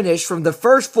cumulative finish from the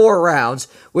first 4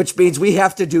 rounds, which means we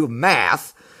have to do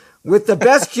math, with the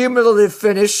best cumulative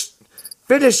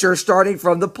finisher starting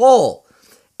from the pole.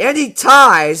 Any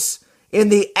ties in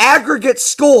the aggregate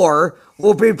score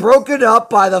will be broken up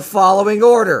by the following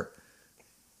order.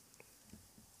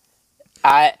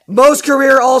 Most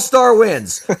career All-Star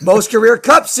wins, most career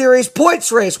Cup Series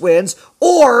points race wins,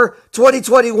 or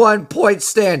 2021 point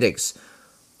standings.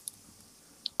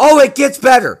 Oh, it gets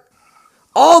better.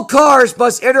 All cars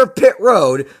must enter pit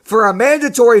road for a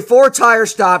mandatory 4-tire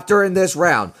stop during this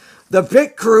round. The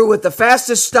pit crew with the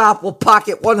fastest stop will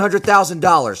pocket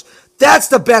 $100,000. That's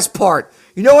the best part.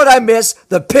 You know what I miss?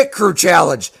 The pit crew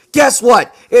challenge. Guess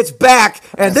what? It's back,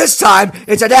 and this time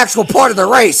it's an actual part of the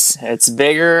race. It's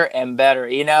bigger and better.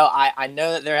 I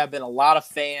know that there have been a lot of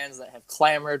fans that have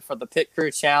clamored for the pit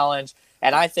crew challenge,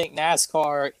 and I think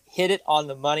NASCAR hit it on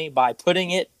the money by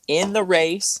putting it in the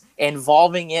race,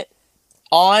 involving it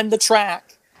on the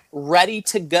track, ready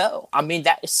to go. I mean,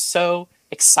 that is so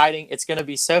exciting. It's going to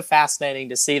be so fascinating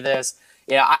to see this.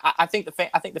 I think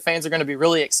the fans are going to be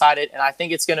really excited, and I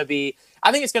think it's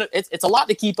a lot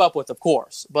to keep up with, of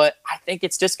course, but I think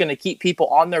it's just going to keep people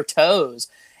on their toes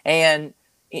and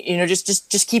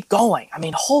just keep going. I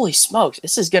mean, holy smokes,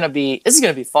 this is going to be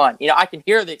fun. I can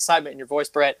hear the excitement in your voice,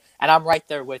 Brett, and I'm right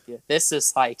there with you. This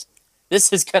is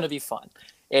going to be fun.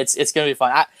 It's going to be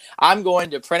fun. I'm going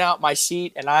to print out my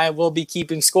sheet, and I will be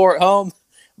keeping score at home.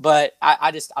 But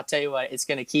I'll tell you what, it's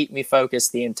going to keep me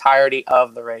focused the entirety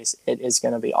of the race. It is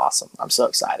going to be awesome. I'm so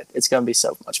excited. It's going to be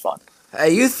so much fun.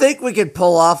 Hey, you think we could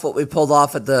pull off what we pulled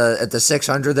off at the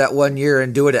 600 that one year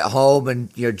and do it at home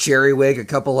and jerry rig a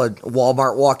couple of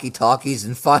Walmart walkie-talkies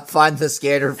and find the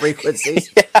scanner frequencies?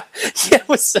 Yeah, that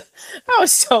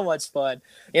was so much fun.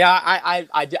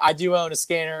 I do own a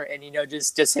scanner, and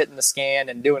just hitting the scan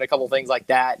and doing a couple things like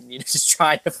that, and just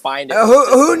trying to find it.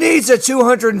 Who needs a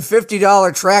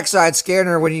 $250 trackside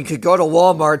scanner when you could go to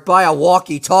Walmart, buy a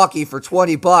walkie-talkie for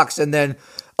 $20, and then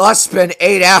us spend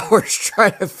 8 hours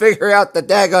trying to figure out the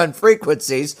daggone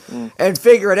frequencies and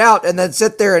figure it out, and then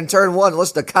sit there in turn one and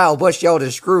listen to Kyle Busch yell at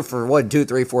his crew for 1, 2,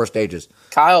 3, 4 stages.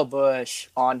 Kyle Busch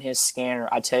on his scanner,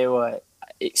 I tell you what,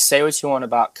 say what you want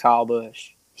about Kyle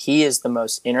Busch. He is the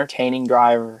most entertaining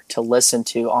driver to listen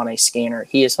to on a scanner.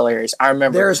 He is hilarious. I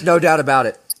remember. There is no doubt about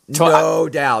it. No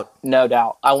doubt. No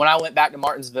doubt. When I went back to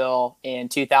Martinsville in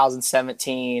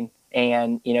 2017,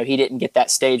 and he didn't get that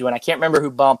stage when I can't remember who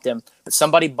bumped him, but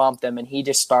somebody bumped him, and he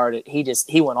just started.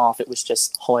 He went off. It was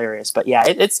just hilarious. But yeah,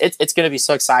 it's going to be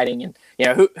so exciting. And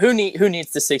who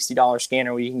needs the $60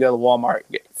 scanner where you can go to Walmart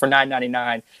for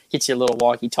 $9.99, get you a little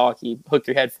walkie-talkie, hook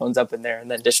your headphones up in there, and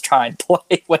then just try and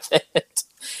play with it.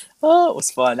 Oh, it was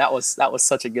fun. That was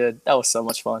so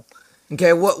much fun.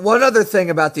 Okay, one other thing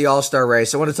about the All-Star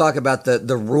race, I want to talk about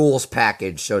the rules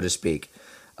package, so to speak.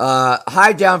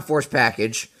 High downforce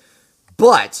package,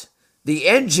 but the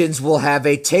engines will have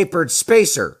a tapered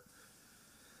spacer.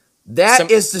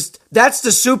 That's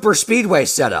the super speedway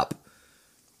setup.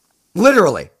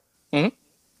 Literally. Mm-hmm.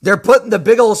 They're putting the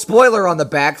big old spoiler on the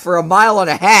back for 1.5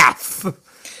 miles.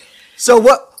 So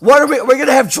what are we going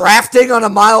to have drafting on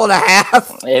 1.5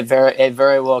 miles? It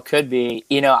very well could be.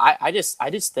 I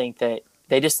just think that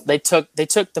they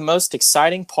took the most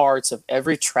exciting parts of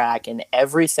every track and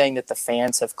everything that the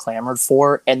fans have clamored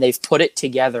for, and they've put it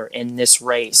together in this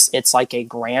race. It's like a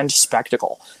grand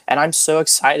spectacle, and I'm so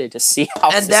excited to see how.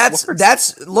 And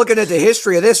that's looking at the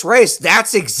history of this race.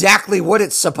 That's exactly what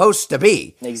it's supposed to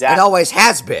be. Exactly, it always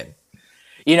has been.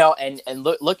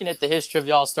 Looking at the history of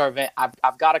the All-Star event,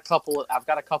 I've got a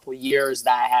couple years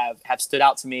that have stood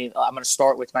out to me. I'm going to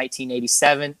start with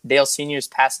 1987. Dale Sr.'s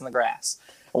Passing the Grass.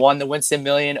 Won the Winston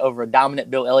Million over a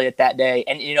dominant Bill Elliott that day.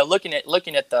 And looking at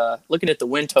the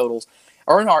win totals,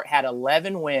 Earnhardt had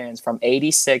 11 wins from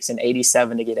 86 and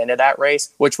 87 to get into that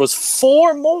race, which was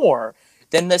 4 more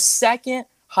than the second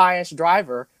highest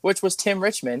driver, which was Tim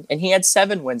Richmond, and he had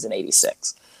 7 wins in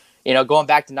 86. Going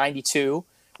back to 92,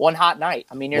 one hot night.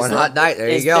 I mean, is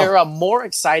there a more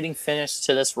exciting finish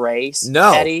to this race?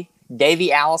 No. Petty,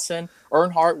 Davey Allison,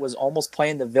 Earnhardt was almost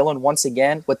playing the villain once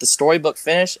again with the storybook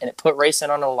finish, and it put racing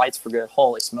under the lights for good.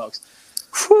 Holy smokes.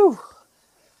 Whew.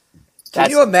 Can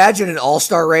you imagine an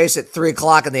all-star race at 3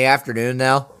 o'clock in the afternoon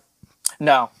now?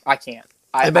 No, I can't.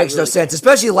 It makes no sense,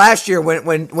 especially last year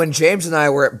when James and I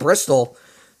were at Bristol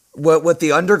with the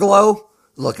Underglow.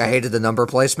 Look, I hated the number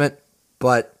placement,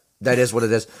 but that is what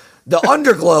it is. The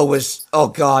Underglow was, oh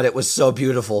God, it was so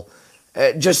beautiful.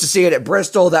 Just to see it at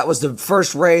Bristol, that was the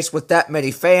first race with that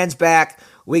many fans back.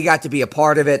 We got to be a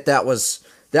part of it. That was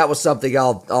something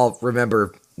I'll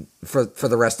remember for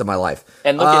the rest of my life.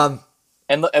 And look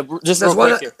just real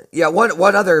quick here. Yeah,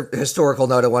 one other historical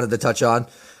note I wanted to touch on.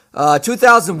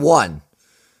 2001,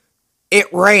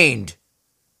 it rained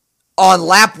on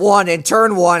lap 1 and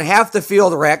turn 1, half the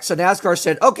field wrecked. So NASCAR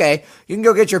said, okay, you can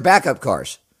go get your backup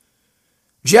cars.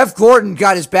 Jeff Gordon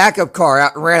got his backup car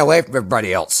out and ran away from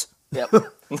everybody else. Yep.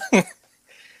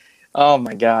 Oh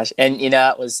my gosh. And it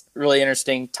was really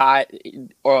interesting.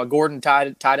 Gordon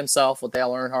tied himself with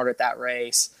Dale Earnhardt at that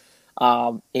race.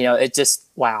 It just,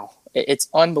 wow. It's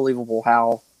unbelievable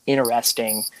how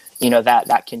interesting,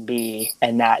 that can be,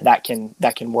 and that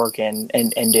can work and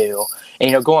do.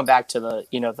 And, going back to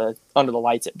the under the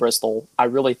lights at Bristol, I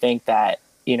really think that,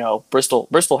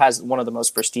 Bristol has one of the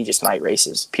most prestigious night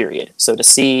races, period. So to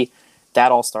see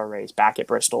that All-Star race back at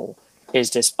Bristol is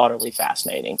just utterly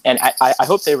fascinating. And I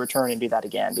hope they return and do that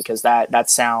again, because that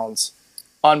sounds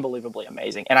unbelievably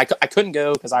amazing. And I couldn't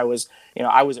go because I was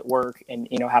at work and,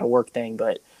 had a work thing,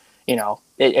 but,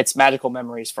 it's magical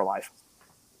memories for life.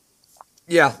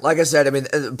 Yeah, like I said, I mean,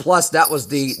 plus that was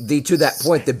the to that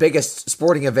point, the biggest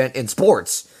sporting event in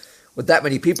sports with that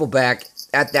many people back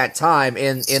at that time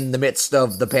in the midst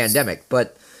of the pandemic.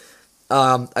 But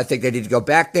I think they need to go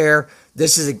back there.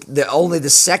 This is only the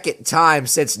second time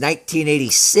since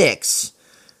 1986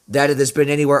 that it has been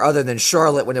anywhere other than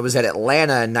Charlotte when it was at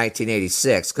Atlanta in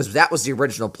 1986, because that was the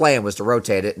original plan, was to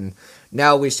rotate it, and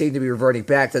now we seem to be reverting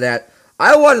back to that.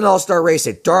 I want an all-star race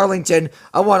at Darlington.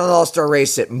 I want an all-star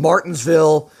race at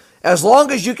Martinsville. As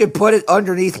long as you can put it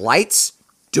underneath lights,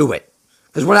 do it.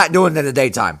 Because we're not doing it in the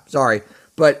daytime. Sorry.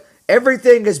 But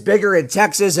everything is bigger in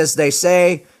Texas, as they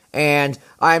say. And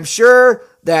I'm sure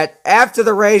that after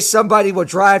the race, somebody will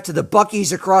drive to the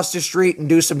Buc-ee's across the street and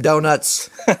do some donuts.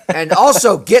 And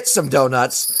also get some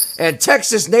donuts. And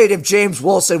Texas native James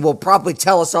Wilson will probably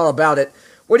tell us all about it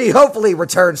when he hopefully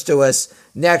returns to us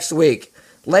next week.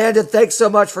 Landon, thanks so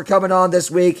much for coming on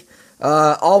this week.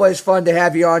 Always fun to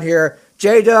have you on here.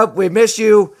 J-Dub, we miss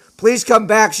you. Please come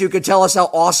back so you can tell us how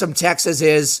awesome Texas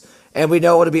is. And we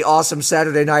know it'll be awesome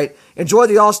Saturday night. Enjoy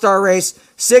the All-Star race.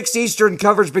 6 Eastern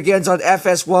coverage begins on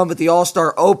FS1 with the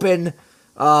All-Star Open,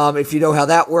 if you know how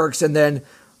that works. And then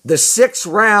the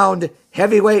 6th-round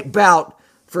heavyweight bout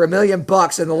for $1 million in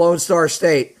the Lone Star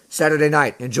State Saturday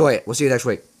night. Enjoy it. We'll see you next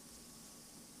week.